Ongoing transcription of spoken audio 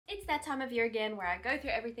that time of year again where I go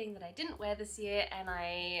through everything that I didn't wear this year and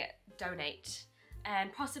I donate.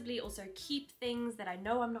 And possibly also keep things that I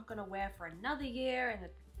know I'm not gonna wear for another year, and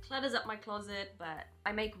it clutters up my closet, but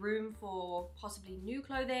I make room for possibly new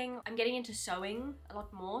clothing. I'm getting into sewing a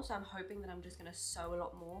lot more, so I'm hoping that I'm just gonna sew a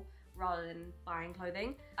lot more rather than buying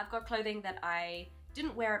clothing. I've got clothing that I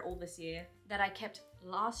didn't wear at all this year, that I kept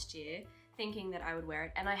last year, thinking that I would wear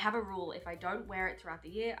it, and I have a rule: if I don't wear it throughout the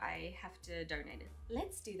year, I have to donate it.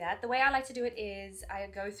 Let's do that. The way I like to do it is I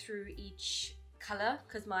go through each color,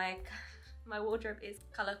 because my wardrobe is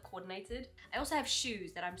color coordinated. I also have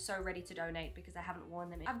shoes that I'm so ready to donate because I haven't worn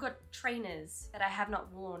them. I've got trainers that I have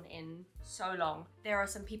not worn in so long. There are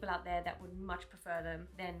some people out there that would much prefer them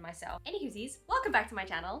than myself. Anywhoosies, welcome back to my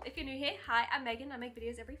channel. If you're new here, hi, I'm Megan. I make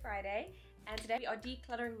videos every Friday, and today we are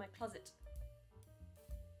decluttering my closet.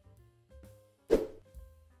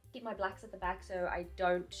 Keep my blacks at the back so I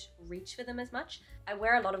don't reach for them as much. I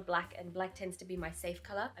wear a lot of black, and black tends to be my safe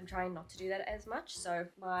color. I'm trying not to do that as much, so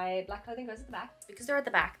my black clothing goes at the back. Because they're at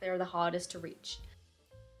the back, they're the hardest to reach.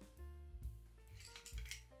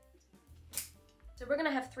 So we're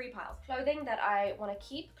gonna have 3 piles. Clothing that I wanna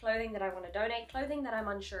keep, clothing that I wanna donate, clothing that I'm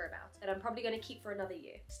unsure about, that I'm probably gonna keep for another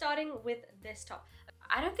year. Starting with this top.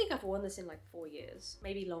 I don't think I've worn this in like 4 years,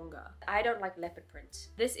 maybe longer. I don't like leopard print.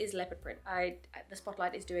 This is leopard print. The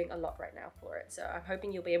spotlight is doing a lot right now for it, so I'm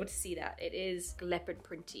hoping you'll be able to see that. It is leopard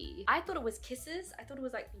printy. I thought it was kisses. I thought it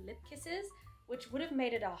was like lip kisses, which would have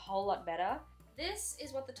made it a whole lot better. This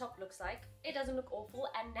is what the top looks like. It doesn't look awful,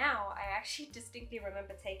 and now I actually distinctly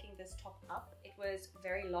remember taking this top up. It was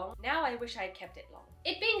very long. Now I wish I had kept it long.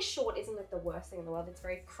 It being short isn't like the worst thing in the world. It's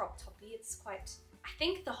very crop toppy. It's quite... I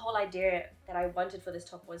think the whole idea that I wanted for this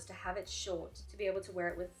top was to have it short, to be able to wear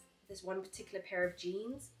it with this one particular pair of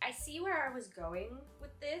jeans. I see where I was going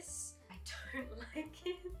with this. I don't like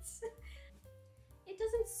it. It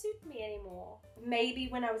doesn't suit me anymore. Maybe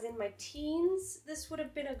when I was in my teens, this would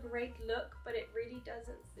have been a great look, but it really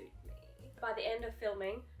doesn't suit me. By the end of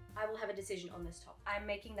filming, I will have a decision on this top. I'm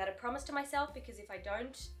making that a promise to myself, because if I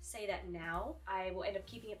don't say that now, I will end up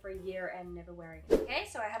keeping it for a year and never wearing it. Okay,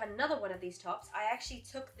 so I have another one of these tops. I actually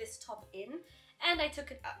took this top in and I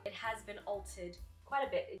took it up. It has been altered quite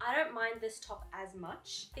a bit. I don't mind this top as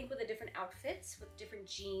much. I think with the different outfits, with different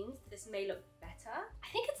jeans, this may look better.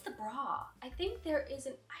 I think it's the bra. I think there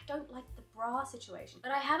isn't, I don't like the bra situation,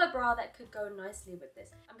 but I have a bra that could go nicely with this.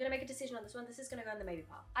 I'm gonna make a decision on this one. This is gonna go in the maybe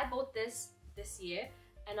pile. I bought this year,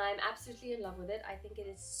 and I'm absolutely in love with it. I think it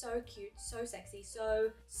is so cute, so sexy,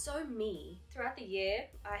 so me. Throughout the year,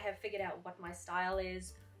 I have figured out what my style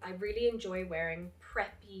is. I really enjoy wearing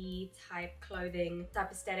preppy type clothing,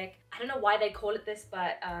 type aesthetic. I don't know why they call it this,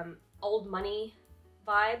 but old money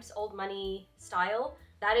vibes, old money style.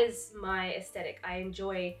 That is my aesthetic. I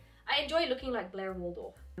enjoy looking like Blair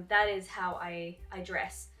Waldorf. That is how I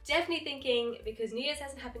dress. Definitely thinking, because New Year's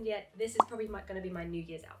hasn't happened yet, this is probably gonna be my New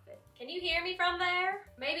Year's outfit. Can you hear me from there?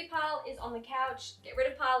 Maybe pile is on the couch. Get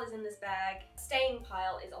rid of pile is in this bag. Staying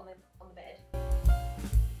pile is on the bed.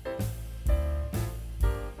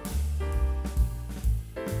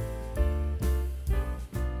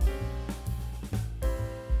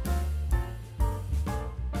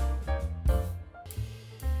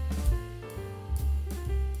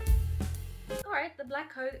 Alright, the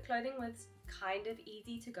black clothing was kind of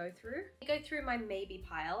easy to go through. I go through my maybe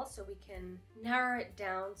pile so we can narrow it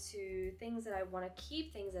down to things that I want to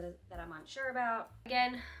keep, things that I'm unsure about.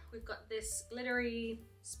 Again, we've got this glittery,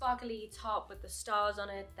 sparkly top with the stars on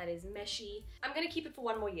it that is meshy. I'm going to keep it for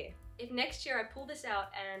 1 more year. If next year I pull this out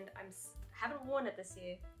and I haven't worn it this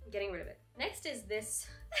year, I'm getting rid of it. Next is this.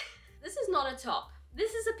 This is not a top.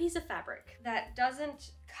 This is a piece of fabric that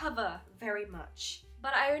doesn't cover very much.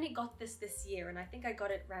 But I only got this year, and I think I got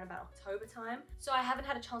it around about October time. So I haven't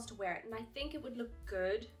had a chance to wear it, and I think it would look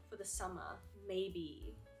good for the summer,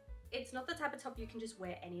 maybe. It's not the type of top you can just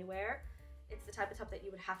wear anywhere. It's the type of top that you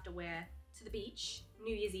would have to wear to the beach,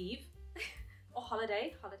 New Year's Eve, or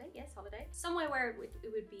holiday, yes, holiday. Somewhere where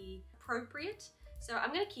it would be appropriate. So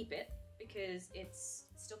I'm gonna keep it because it's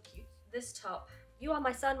still cute. This top, you are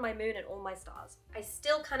my sun, my moon, and all my stars. I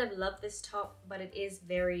still kind of love this top, but it's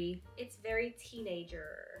very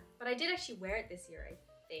teenager. But I did actually wear it this year, I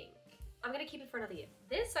think. I'm gonna keep it for another year.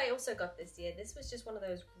 This I also got this year. This was just one of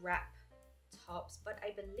those wrap tops, but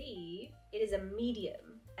I believe it is a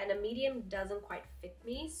medium, and a medium doesn't quite fit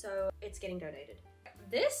me, so it's getting donated.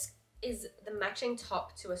 This is the matching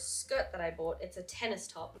top to a skirt that I bought. It's a tennis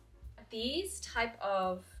top. These type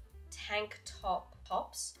of tank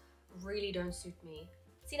tops really don't suit me.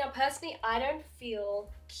 See, now personally, I don't feel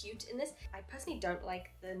cute in this. I personally don't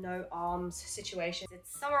like the no arms situation.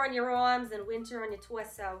 It's summer on your arms and winter on your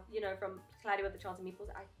torso, you know, from Cloudy with the Chance of Meatballs.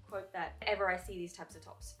 I quote that whenever I see these types of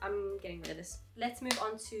tops. I'm getting rid of this. Let's move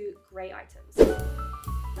on to gray items.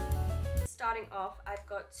 Starting off, I've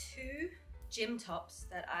got two gym tops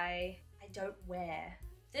that I don't wear.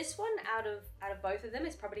 This one out of both of them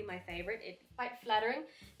is probably my favorite. It's quite flattering.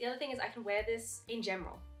 The other thing is I can wear this in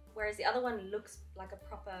general, whereas the other one looks like a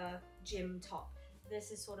proper gym top.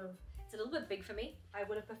 This is sort of, it's a little bit big for me. I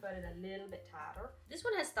would have preferred it a little bit tighter. This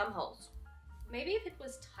one has thumb holes. Maybe if it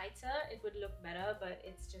was tighter, it would look better, but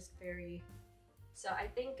it's just very, so I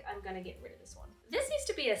think I'm gonna get rid of this one. This used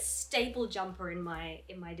to be a staple jumper in my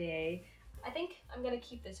day. I think I'm gonna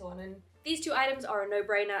keep this one, and these two items are a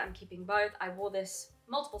no-brainer. I'm keeping both. I wore this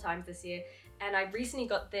multiple times this year, and I recently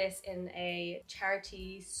got this in a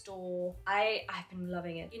charity store. I've been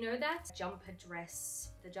loving it. You know that jumper dress,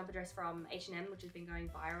 the jumper dress from H&M, which has been going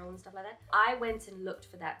viral and stuff like that? I went and looked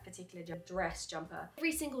for that particular dress jumper.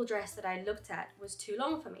 Every single dress that I looked at was too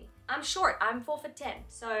long for me. I'm short, I'm 4'10",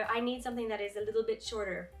 so I need something that is a little bit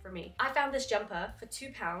shorter for me. I found this jumper for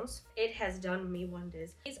 £2. It has done me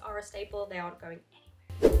wonders. These are a staple, they aren't going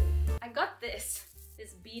anywhere. I got this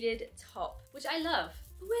beaded top, which I love.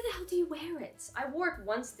 But where the hell do you wear it? I wore it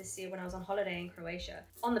once this year when I was on holiday in Croatia,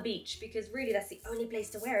 on the beach, because really that's the only place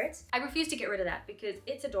to wear it. I refuse to get rid of that because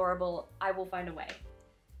it's adorable. I will find a way.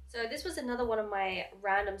 So this was another one of my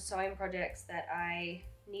random sewing projects that I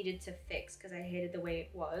needed to fix because I hated the way it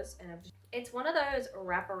was. And it's one of those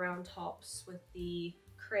wraparound tops with the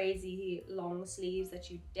crazy long sleeves that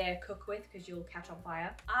you dare cook with because you'll catch on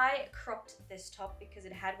fire. I cropped this top because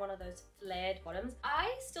it had one of those flared bottoms.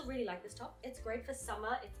 I still really like this top. It's great for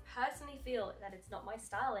summer. It's personally feel that it's not my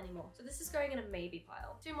style anymore. So this is going in a maybe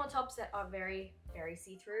pile. Two more tops that are very, very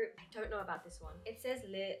see-through. I don't know about this one. It says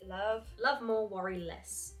love more, worry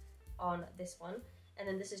less on this one. And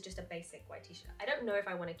then this is just a basic white t-shirt. I don't know if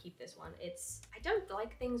I want to keep this one. I don't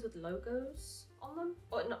like things with logos on them.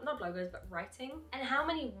 Or not logos, but writing. And how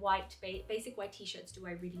many basic white t-shirts do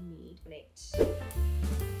I really need?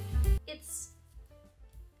 It's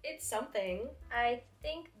something. I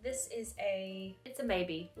think this is it's a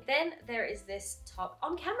maybe. Then there is this top.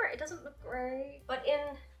 On camera, it doesn't look great, but in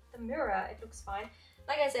the mirror, it looks fine.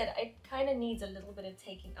 Like I said, it kind of needs a little bit of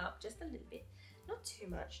taking up, just a little bit. Not too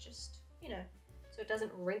much, just, you know, so it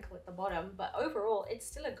doesn't wrinkle at the bottom, but overall it's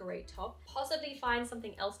still a great top. Possibly find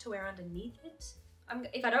something else to wear underneath it.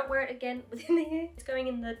 If I don't wear it again within the year, it's going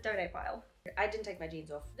in the donate pile. I didn't take my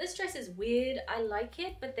jeans off. This dress is weird. I like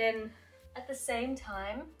it, but then at the same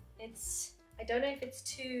time, I don't know if it's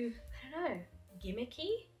too, I don't know,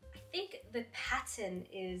 gimmicky. I think the pattern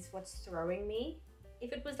is what's throwing me.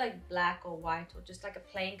 If it was like black or white or just like a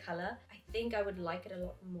plain color, I think I would like it a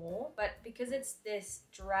lot more. But because it's this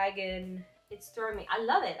dragon, it's throwing me. I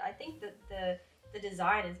love it. I think that the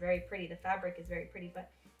design is very pretty. The fabric is very pretty, but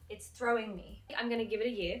it's throwing me. I'm gonna give it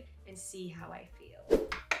a year and see how I feel.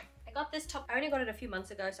 I got this top. I only got it a few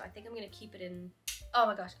months ago, so I think I'm gonna keep it in. Oh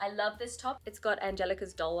my gosh, I love this top. It's got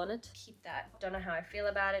Angelica's doll on it. Keep that. Don't know how I feel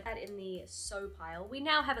about it. Add in the sew pile. We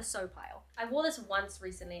now have a sew pile. I wore this once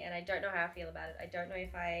recently and I don't know how I feel about it. I don't know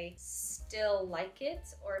if I still like it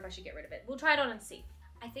or if I should get rid of it. We'll try it on and see.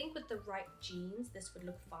 I think with the right jeans, this would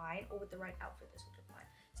look fine, or with the right outfit, this would look fine.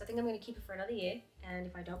 So I think I'm gonna keep it for another year, and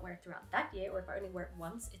if I don't wear it throughout that year, or if I only wear it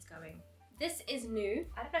once, it's going. This is new.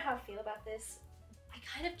 I don't know how I feel about this. I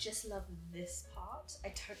kind of just love this part.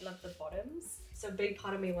 I don't love the bottoms. So a big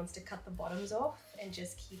part of me wants to cut the bottoms off and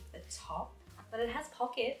just keep the top. But it has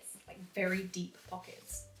pockets, like very deep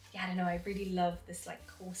pockets. Yeah, I don't know, I really love this like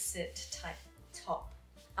corset type top.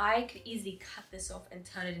 I could easily cut this off and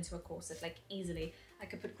turn it into a corset, like easily. I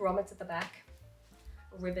could put grommets at the back,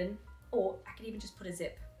 a ribbon, or I could even just put a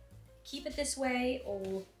zip. Keep it this way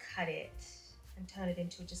or cut it and turn it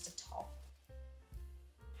into just a top.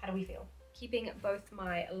 How do we feel? Keeping both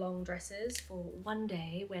my long dresses for one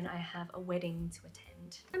day when I have a wedding to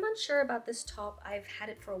attend. I'm unsure about this top. I've had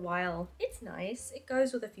it for a while. It's nice. It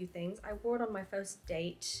goes with a few things. I wore it on my first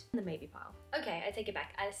date in the maybe pile. Okay, I take it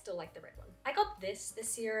back. I still like the red one. I got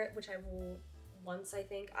this year, which I wore once, I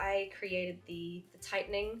think. I created the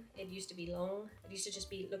tightening. It used to be long. It used to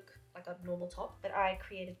just look like a normal top, but I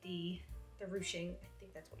created the ruching. I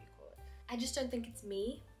think that's what you call it. I just don't think it's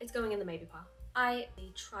me. It's going in the maybe pile. I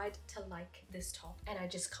tried to like this top and I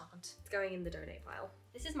just can't. It's going in the donate pile.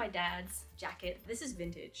 This is my dad's jacket. This is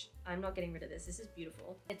vintage. I'm not getting rid of this. This is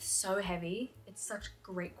beautiful. It's so heavy. It's such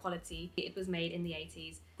great quality. It was made in the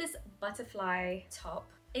 80s. This butterfly top.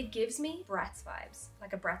 It gives me Bratz vibes,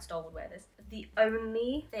 like a Bratz doll would wear this. The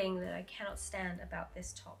only thing that I cannot stand about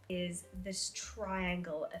this top is this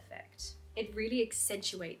triangle effect. It really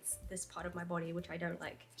accentuates this part of my body, which I don't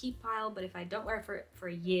like. Keep pile, but if I don't wear it for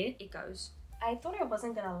a year, it goes. I thought I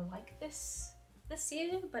wasn't gonna like this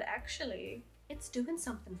year, but actually it's doing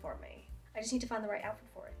something for me. I just need to find the right outfit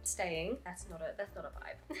for it. Staying, that's not a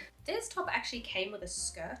vibe. This top actually came with a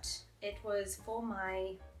skirt. It was for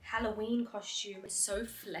my Halloween costume. It's so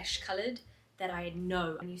flesh colored that I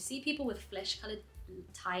know when you see people with flesh colored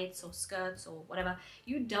tights or skirts or whatever,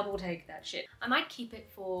 you double take that shit. I might keep it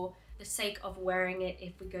for the sake of wearing it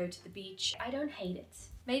if we go to the beach. I don't hate it.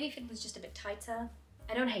 Maybe if it was just a bit tighter,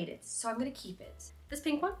 I don't hate it, so I'm gonna keep it. This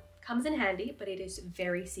pink one comes in handy, but it is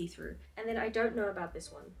very see-through. And then I don't know about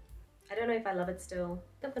this one. I don't know if I love it still.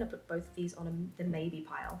 I'm gonna put both of these on the maybe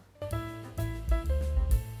pile.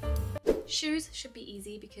 Shoes should be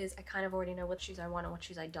easy because I kind of already know what shoes I want and what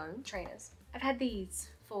shoes I don't. Trainers. I've had these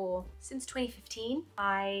since 2015.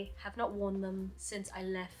 I have not worn them since I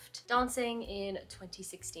left dancing in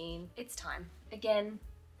 2016. It's time. Again,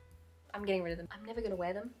 I'm getting rid of them. I'm never gonna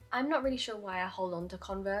wear them. I'm not really sure why I hold on to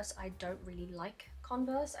Converse. I don't really like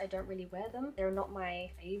Converse. I don't really wear them. They're not my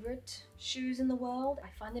favorite shoes in the world. I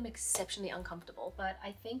find them exceptionally uncomfortable, but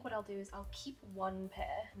I think what I'll do is I'll keep one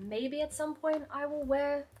pair. Maybe at some point I will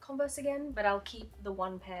wear Converse again, but I'll keep the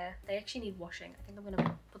one pair. They actually need washing. I think I'm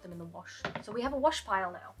gonna put them in the wash. So we have a wash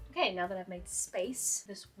pile now. Okay, now that I've made space,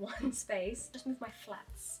 this one space, just move my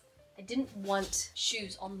flats. I didn't want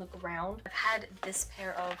shoes on the ground. I've had this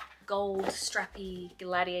pair of gold strappy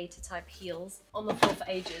gladiator type heels on the floor for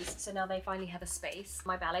ages, so now they finally have a space.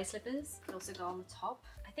 My ballet slippers can also go on the top.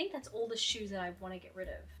 I think that's all the shoes that I want to get rid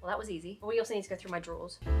of. Well, that was easy. But we also need to go through my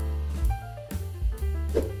drawers.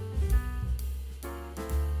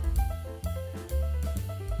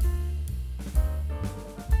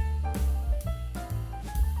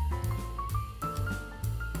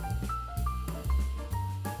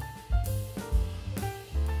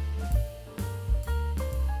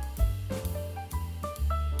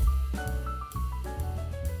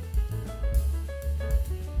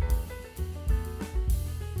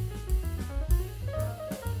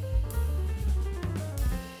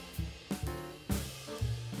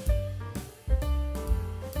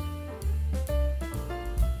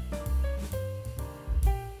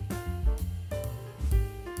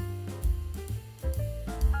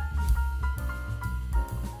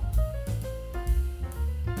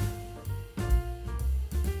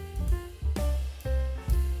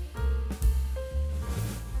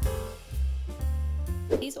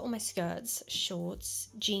 These are all my skirts, shorts,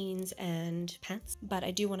 jeans, and pants, but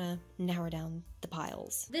I do want to narrow down the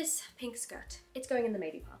piles. This pink skirt, it's going in the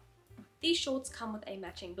maybe pile. These shorts come with a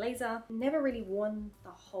matching blazer. Never really worn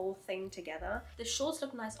the whole thing together. The shorts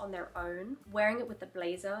look nice on their own. Wearing it with the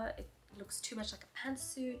blazer, it looks too much like a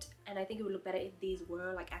pantsuit, and I think it would look better if these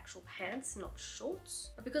were like actual pants, not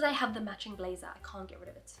shorts. But because I have the matching blazer, I can't get rid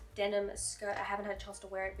of it. Denim skirt, I haven't had a chance to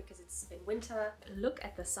wear it because it's been winter. Look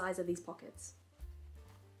at the size of these pockets.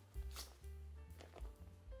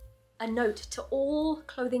 A note to all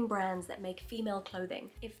clothing brands that make female clothing.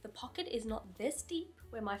 If the pocket is not this deep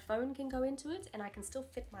where my phone can go into it and I can still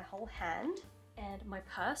fit my whole hand and my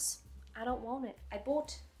purse, I don't want it. I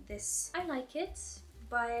bought this. I like it,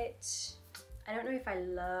 but I don't know if I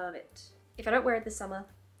love it. If I don't wear it this summer,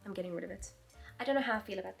 I'm getting rid of it. I don't know how I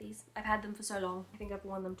feel about these. I've had them for so long. I think I've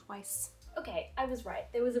worn them twice. Okay, I was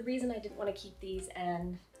right. There was a reason I didn't want to keep these,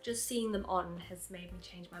 and just seeing them on has made me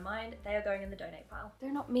change my mind. They are going in the donate pile.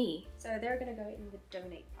 They're not me, so they're gonna go in the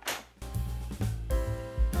donate pile.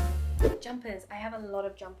 Jumpers, I have a lot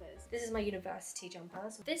of jumpers. This is my university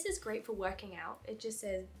jumpers. This is great for working out. It just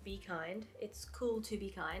says be kind. It's cool to be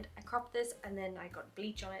kind. I cropped this and then I got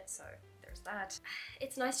bleach on it, so there's that.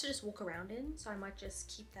 It's nice to just walk around in, so I might just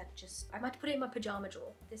keep that I might put it in my pajama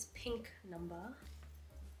drawer. This pink number,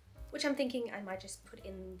 which I'm thinking I might just put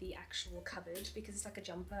in the actual cupboard because it's like a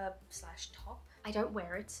jumper slash top. I don't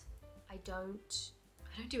wear it. I don't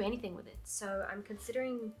do anything with it. So I'm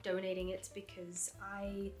considering donating it because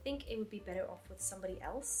I think it would be better off with somebody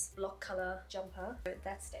else. Block color jumper,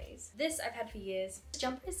 that stays. This I've had for years. This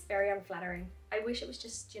jumper is very unflattering. I wish it was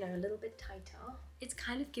just, you know, a little bit tighter. It's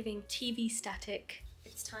kind of giving TV static.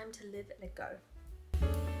 It's time to live, let go.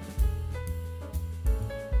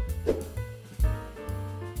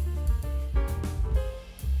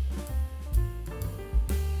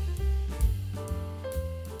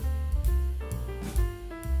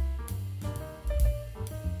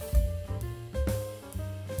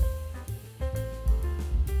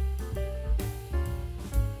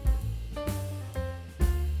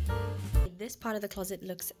 This part of the closet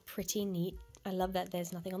looks pretty neat. I love that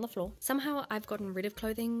there's nothing on the floor. Somehow I've gotten rid of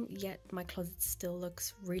clothing, yet my closet still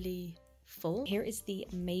looks really full. Here is the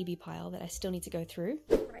maybe pile that I still need to go through.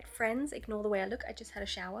 Right, friends, ignore the way I look. I just had a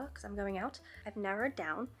shower because I'm going out. I've narrowed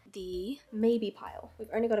down the maybe pile. We've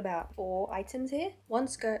only got about 4 items here. 1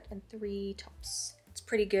 skirt and 3 tops. It's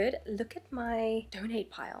pretty good. Look at my donate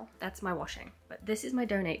pile. That's my washing. But this is my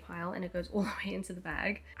donate pile and it goes all the way into the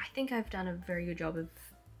bag. I think I've done a very good job of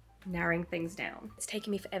narrowing things down. It's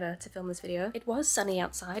taken me forever to film this video. It was sunny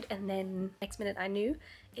outside and then next minute I knew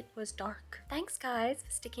it was dark. Thanks guys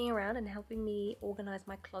for sticking around and helping me organize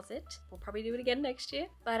my closet. We'll probably do it again next year.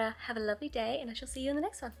 But have a lovely day and I shall see you in the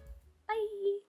next one.